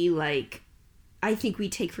to see, like, I think we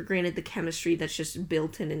take for granted the chemistry that's just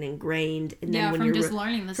built in and ingrained. And then when from you're just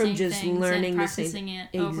learning the same things and practicing it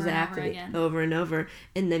over and over again. Over and over.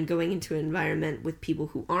 And then going into an environment with people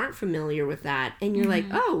who aren't familiar with that. And you're like,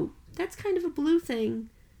 oh, that's kind of a blue thing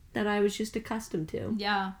that I was just accustomed to.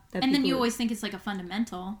 Yeah. And then you always think it's like a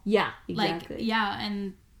fundamental. Yeah, exactly. Like, yeah,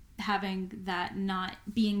 and having that not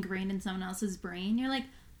be ingrained in someone else's brain, you're like,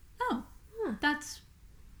 oh,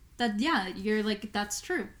 you're like, that's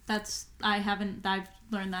true. I've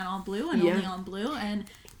learned that on blue and only on blue. And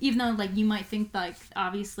even though, like, you might think, like,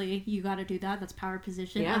 obviously you got to do that, that's power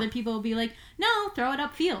position. Yeah. Other people will be like, no, throw it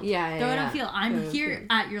upfield. Throw it upfield. I'm here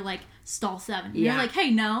at your, like, stall 7. You're like,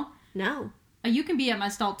 hey, no. You can be at my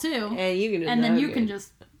stall 2. And then you can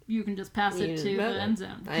just pass it to the end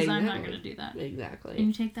zone. Because I'm not going to do that. Exactly. And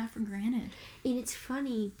you take that for granted. And it's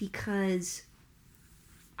funny because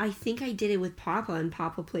I think I did it with Papa, and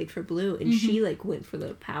Papa played for blue, and she, like, went for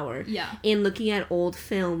the power. Yeah. And looking at old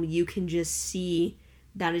film, you can just see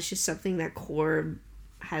that it's just something that Corb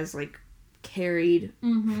has, like, carried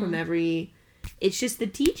from every... It's just the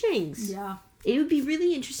teachings. Yeah. It would be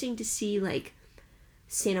really interesting to see, like,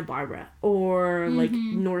 Santa Barbara or, like,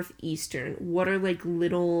 Northeastern. What are, like,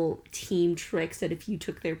 little team tricks that if you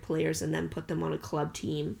took their players and then put them on a club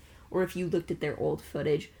team, or if you looked at their old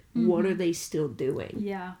footage... What are they still doing?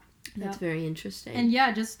 Yeah. That's very interesting. And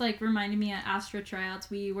yeah, just like reminded me at Astra tryouts,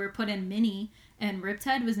 we were put in Minnie, and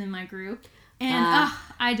Riptide was in my group. And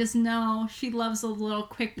I just know she loves those little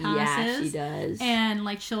quick passes. Yeah, she does. And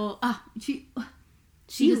like she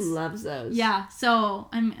loves those. Yeah, so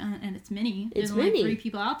and it's Minnie. There's only 3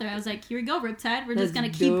 people out there. I was like, here we go, Riptide. We're just gonna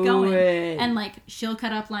keep going. And like she'll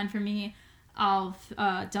cut up line for me. I'll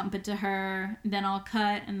dump it to her, then I'll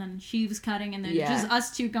cut, and then she was cutting, and then just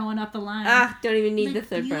us 2 going up the line. Don't even need the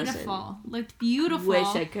third person. Looked beautiful. Wish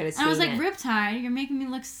I could have seen it. And I was like, Riptide, you're making me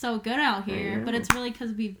look so good out here. But it's really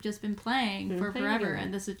because we've just been playing for forever,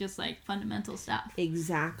 and this is just like fundamental stuff.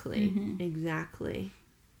 Exactly. Exactly.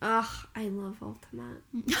 Ugh, I love Ultimate.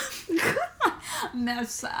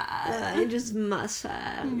 I just must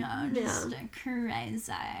have. No, just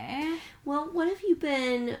crazy. Well, what have you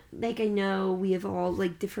been, like, I know we have all,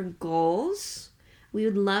 like, different goals. We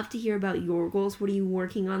would love to hear about your goals. What are you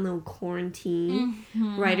working on, the quarantine?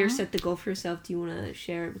 Ryder set the goal for herself. Do you want to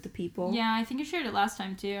share it with the people? Yeah, I think I shared it last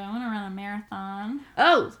time, too. I want to run a marathon.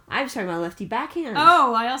 Oh, I was talking about lefty backhand.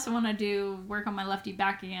 Oh, I also want to work on my lefty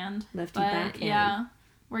backhand. Backhand. Yeah.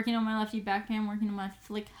 Working on my lefty backhand, working on my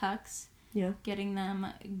flick hucks. Yeah. Getting them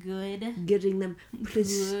good. Getting them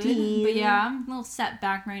pristine. But yeah, I'm a little set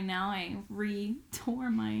back right now. I re-tore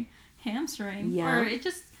my hamstring. Yeah. Or it's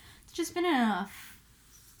just been I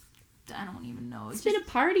don't even know. It's been a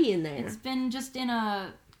party in there. It's been just in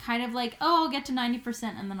a kind of like, I'll get to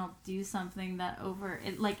 90% and then I'll do something that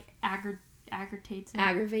aggravates it.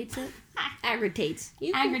 Aggravates it? Aggravates.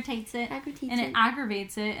 Aggravates it. And it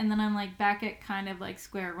aggravates it, and then I'm like back at kind of like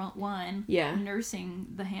square one. Yeah. Nursing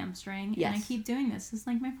the hamstring. Yes. And I keep doing this. It's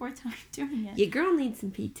like my 4th time doing it. Your girl needs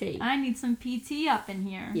some PT. I need some PT up in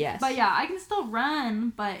here. Yes. But yeah, I can still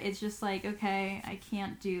run, but it's just like, okay, I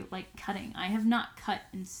can't do like cutting. I have not cut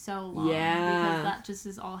in so long. Yeah. Because that just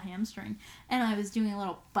is all hamstring. And I was doing a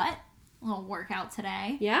little workout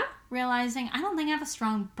today. Yeah? Realizing I don't think I have a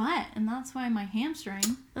strong butt, and that's why my hamstring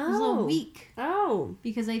is a little weak. Oh.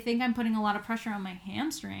 Because I think I'm putting a lot of pressure on my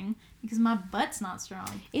hamstring because my butt's not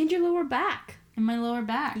strong. And your lower back. And my lower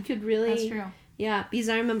back. You could really... That's true. Yeah, because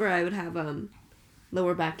I remember I would have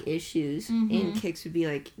lower back issues, and Kix would be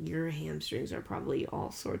like, your hamstrings are probably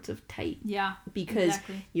all sorts of tight. Yeah, because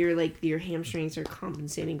your hamstrings are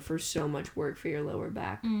compensating for so much work for your lower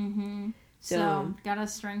back. So gotta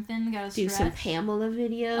strengthen, gotta do stretch. some Pamela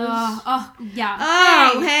videos. Yeah.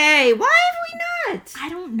 Oh, hey, why have we not? I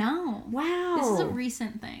don't know. Wow. This is a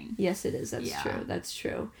recent thing. Yes, it is. That's true. That's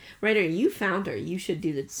true. Ryder, you found her. You should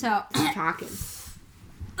do the talking.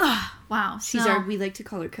 Wow. She's we like to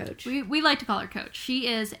call her coach. We like to call her coach. She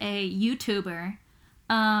is a YouTuber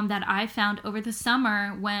that I found over the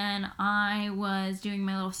summer when I was doing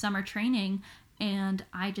my little summer training. And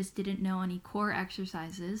I just didn't know any core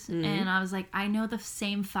exercises. And I was like, I know the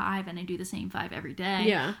same 5 and I do the same 5 every day.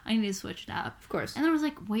 Yeah. I need to switch it up. Of course. And I was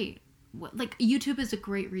like, wait, what? Like, YouTube is a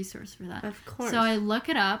great resource for that. Of course. So I look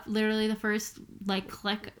it up. Literally the first,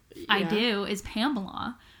 click I do is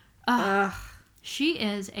Pamela. She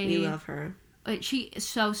is we love her. She is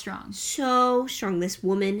so strong. So strong. This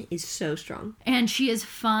woman is so strong. And she is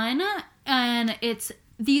fun. And it's...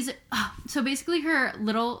 so basically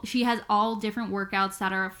she has all different workouts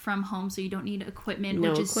that are from home, so you don't need equipment,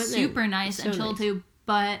 which is super nice until to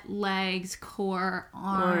butt, legs, core,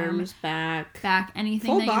 arms, back, anything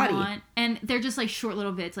full that body. you want. And they're just like short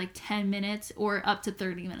little bits, like 10 minutes or up to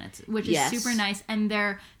 30 minutes, which is super nice. And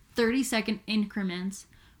they're 30-second increments,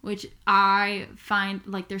 which I find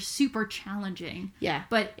like they're super challenging. Yeah.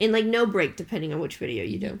 But and like no break depending on which video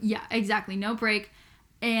you do. Yeah, exactly. No break.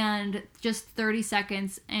 And just 30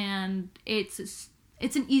 seconds. And it's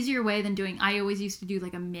an easier way than doing... I always used to do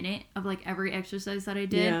like a minute of like every exercise that I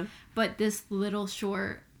did. Yeah. But this little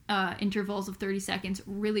short intervals of 30 seconds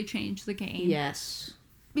really changed the game. Yes.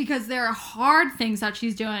 Because there are hard things that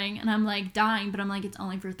she's doing. And I'm like dying, but I'm like, it's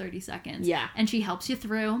only for 30 seconds. Yeah. And she helps you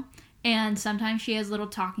through. And sometimes she has little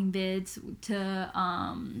talking vids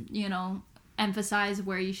to, emphasize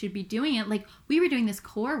where you should be doing it. Like, we were doing this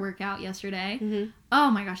core workout yesterday. Mm-hmm.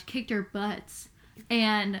 Oh my gosh, kicked her butts.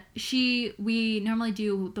 And we normally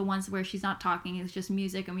do the ones where she's not talking, it's just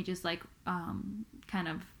music, and we just like kind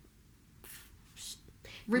of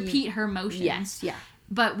repeat her motions. Yes, yeah.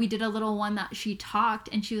 But we did a little one that she talked,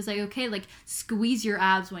 and she was like, okay, like, squeeze your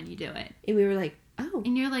abs when you do it. And we were like, oh.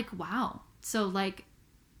 And you're like, wow. So, like,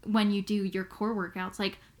 when you do your core workouts,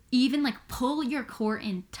 like, even, like, pull your core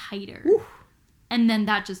in tighter. Oof. And then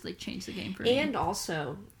that just, like, changed the game for me. And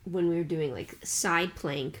also, when we were doing, like, side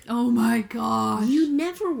plank. Oh, my gosh. You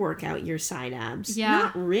never work out your side abs. Yeah.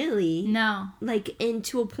 Not really. No. Like, and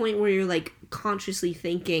to a point where you're, like, consciously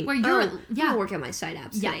thinking, where you're, I'm going to work out my side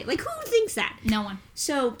abs today. Like, who thinks that? No one.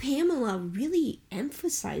 So, Pamela really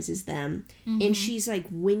emphasizes them. Mm-hmm. And she's like,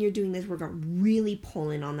 when you're doing this workout, really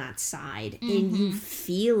pulling on that side. Mm-hmm. And you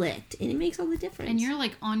feel it. And it makes all the difference. And you're,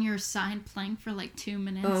 like, on your side plank for, like, 2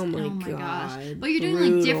 minutes. Oh, my gosh. But you're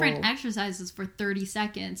doing, like, different exercises for 30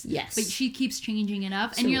 seconds. Yes. But she keeps changing it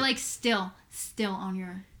up. And you're, like, still on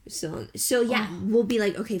your... So yeah, we'll be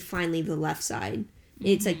like, okay, finally the left side. Mm-hmm.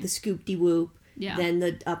 It's like the scoop-de-whoop. Yeah. Then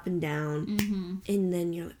the up and down. Mm-hmm. And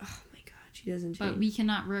then you're like, oh my god, she doesn't change. But we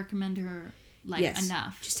cannot recommend her, like,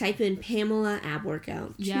 enough. Just type in Pamela ab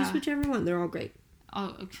workout. Choose whichever one. They're all great.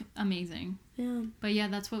 Oh, amazing. Yeah. But yeah,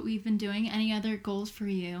 that's what we've been doing. Any other goals for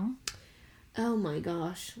you? Oh my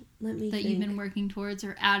gosh. Let me think. That you've been working towards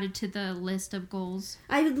or added to the list of goals?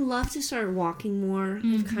 I would love to start walking more.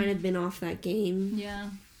 Mm-hmm. I've kind of been off that game. Yeah.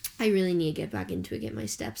 I really need to get back into it, get my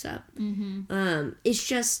steps up. Mm-hmm. It's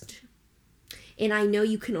just... And I know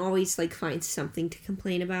you can always, like, find something to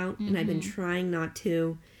complain about. Mm-hmm. And I've been trying not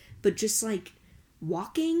to. But just, like,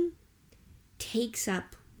 walking takes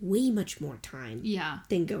up way much more time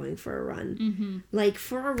than going for a run. Mm-hmm. Like,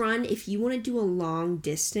 for a run, if you want to do a long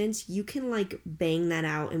distance, you can, like, bang that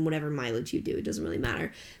out in whatever mileage you do. It doesn't really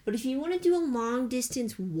matter. But if you want to do a long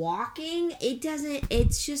distance walking,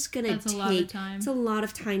 it's just going to take... a lot of time. It's a lot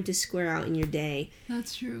of time to square out in your day.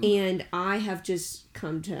 That's true. And I have just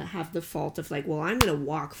come to have the fault of, like, well, I'm going to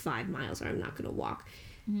walk 5 miles or I'm not going to walk.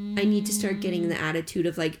 I need to start getting the attitude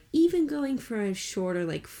of, like, even going for a shorter,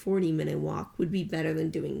 like, 40-minute walk would be better than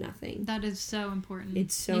doing nothing. That is so important.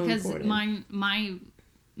 It's so important. Because my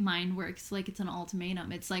mind works like it's an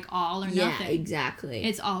ultimatum. It's, like, all or nothing. Yeah, exactly.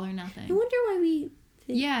 It's all or nothing. I wonder why we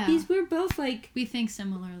think... Yeah. Because we're both, like... We think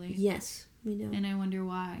similarly. Yes, we do. And I wonder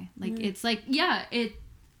why. Like, it's like, I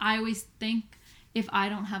always think if I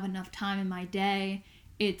don't have enough time in my day,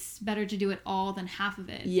 it's better to do it all than half of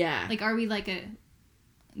it. Yeah. Like, are we, like,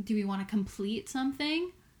 do we want to complete something?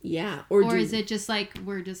 Yeah. Or is it just like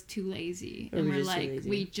we're just too lazy and we're like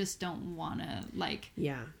we just don't want to, like,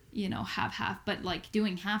 have half, but, like,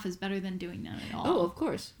 doing half is better than doing none at all. Oh, of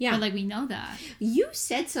course. Yeah. But, like, we know that. You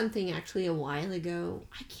said something actually a while ago.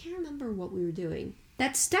 I can't remember what we were doing.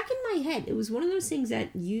 That stuck in my head. It was one of those things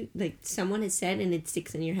that you, like, someone has said and it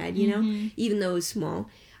sticks in your head, you know, even though it was small.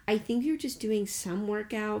 I think you were just doing some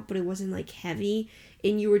workout, but it wasn't, like, heavy,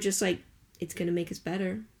 and you were just like, it's going to make us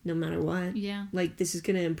better no matter what. Yeah. Like, this is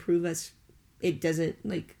going to improve us. It doesn't,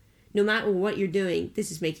 like, no matter what you're doing, this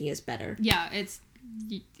is making us better. Yeah,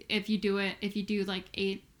 if you do, like,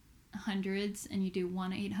 800s and you do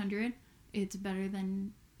 1 800, it's better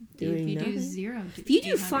than doing if you nothing. Do 0. If you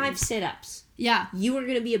do 5 sit-ups, yeah, you are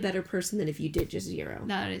going to be a better person than if you did just 0.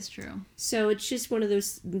 That is true. So it's just one of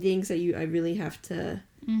those things that I really have to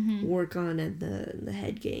work on at the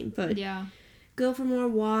head game. But yeah, go for more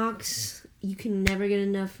walks. You can never get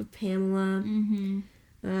enough of Pamela.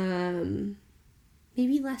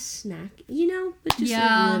 Maybe less snack, but just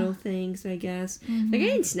like little things, I guess. Like, I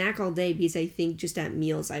didn't snack all day because I think just at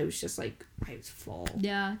meals I was just like, I was full.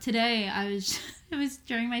 Yeah, today it was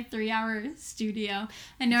during my 3-hour studio,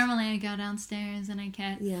 and normally I go downstairs and I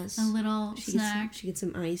get a little snack. She gets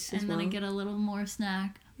some ice and then I get a little more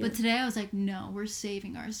snack. But today I was like, no, we're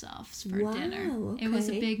saving ourselves for dinner. Okay. It was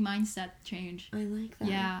a big mindset change. I like that.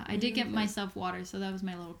 Yeah, I did get myself water, so that was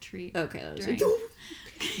my little treat. Okay, that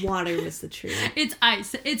was water was the treat. It's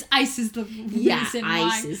ice. It's ice is the reason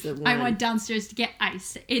ice why is the one. I went downstairs to get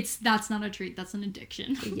ice. That's not a treat. That's an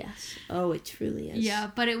addiction. Yes. Oh, it truly is.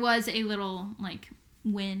 Yeah, but it was a little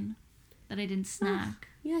win that I didn't snack. Oh,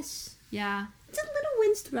 yes. Yeah. It's a little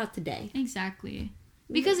wins throughout the day. Exactly.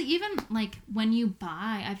 Because even when you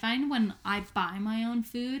buy, I find when I buy my own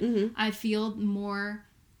food, I feel more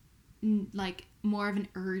of an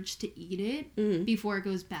urge to eat it before it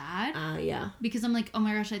goes bad. Yeah. Because I'm like, oh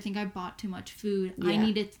my gosh, I think I bought too much food. Yeah. I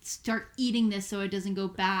need to start eating this so it doesn't go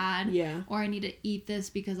bad. Yeah. Or I need to eat this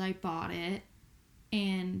because I bought it.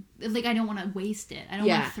 And, I don't want to waste it. I don't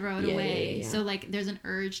want to throw it away. Yeah. So, there's an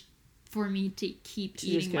urge for me to keep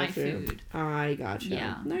eating my food. I gotcha.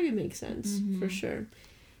 Yeah. That could make sense, for sure.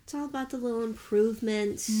 It's all about the little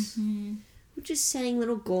improvements. We're just setting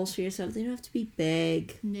little goals for yourself. They don't have to be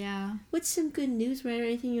big. Yeah. What's some good news, Ryder?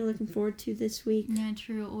 Anything you're looking forward to this week? Yeah,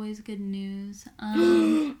 true. Always good news.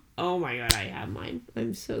 Oh my god, I have mine.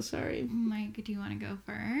 I'm so sorry. Mike, do you want to go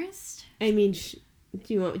first? I mean, do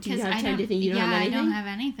you have time to think you don't have anything? Yeah, I don't have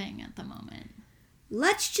anything at the moment.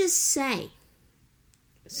 Let's just say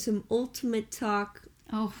some Ultimate Talk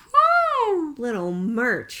little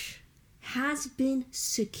merch has been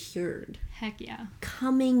secured. Heck yeah.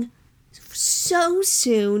 Coming so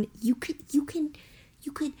soon. You could do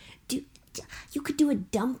a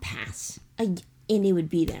dump pass and it would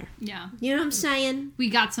be there. Yeah. You know what I'm saying? We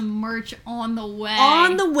got some merch on the way.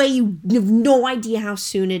 On the way. You have no idea how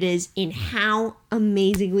soon it is and how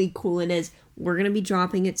amazingly cool it is. We're going to be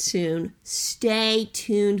dropping it soon. Stay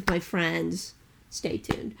tuned, my friends. Stay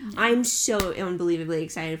tuned. Yeah. I'm so unbelievably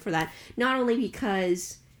excited for that. Not only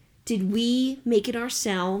because did we make it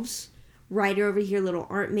ourselves? Ryder over here, little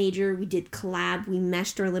art major. We did collab. We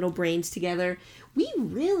meshed our little brains together. We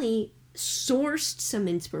really sourced some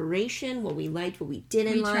inspiration, what we liked, what we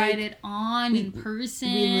didn't like. We tried it on in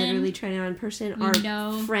person. We literally tried it on in person.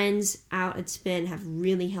 Our friends out at Spin have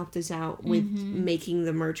really helped us out with making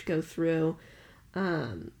the merch go through.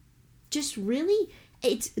 Just really,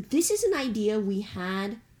 this is an idea we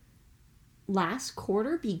had last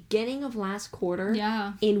quarter, beginning of last quarter.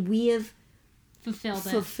 Yeah. And we have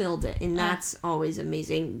fulfilled it. And that's always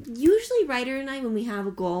amazing. Usually Ryder and I, when we have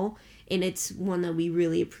a goal and it's one that we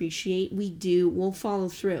really appreciate, we'll follow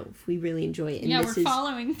through if we really enjoy it. And yeah, we're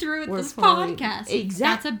following through with this podcast. Exactly.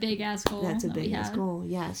 That's a big ass goal. That's a big ass goal,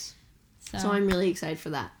 yes. So I'm really excited for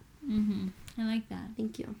that. I like that.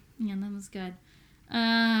 Thank you. Yeah, that was good.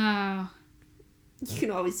 You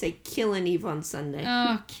can always say Killing Eve on Sunday.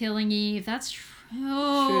 Oh, Killing Eve. That's true.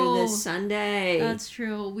 True, this Sunday. That's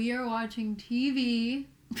true. We are watching TV.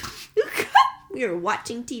 We are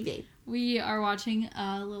watching TV. We are watching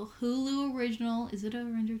a little Hulu original. Is it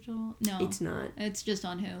an original? No. It's not. It's just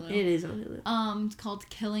on Hulu. It is on Hulu. It's called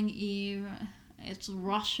Killing Eve. It's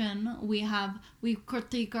Russian. We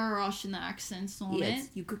critique our Russian accents on it. Yes,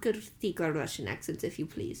 you could critique our Russian accents if you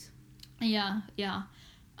please. Yeah.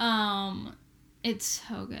 It's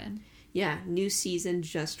so good. Yeah, new season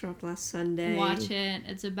just dropped last Sunday. Watch it.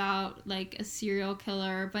 It's about a serial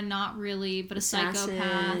killer, but not really, but a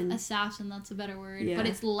psychopath. Assassin, that's a better word. Yeah. But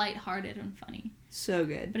it's lighthearted and funny. So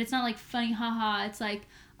good. But it's not funny, haha. It's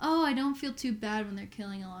I don't feel too bad when they're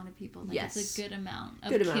killing a lot of people. Yes. It's a good amount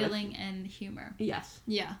of killing and humor. Yes.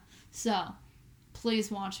 Yeah. So,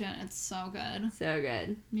 please watch it. It's so good. So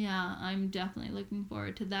good. Yeah, I'm definitely looking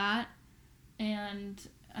forward to that. And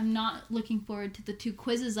I'm not looking forward to the 2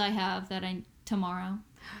 quizzes I have tomorrow.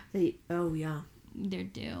 Oh, yeah. They're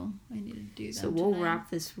due. I need to do them So we'll wrap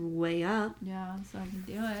this way up. Yeah, so I can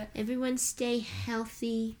do it. Everyone stay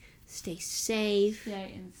healthy. Stay safe.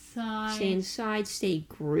 Stay inside. Stay inside. Stay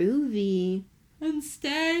groovy. And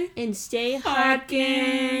stay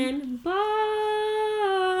hotkin'. Bye.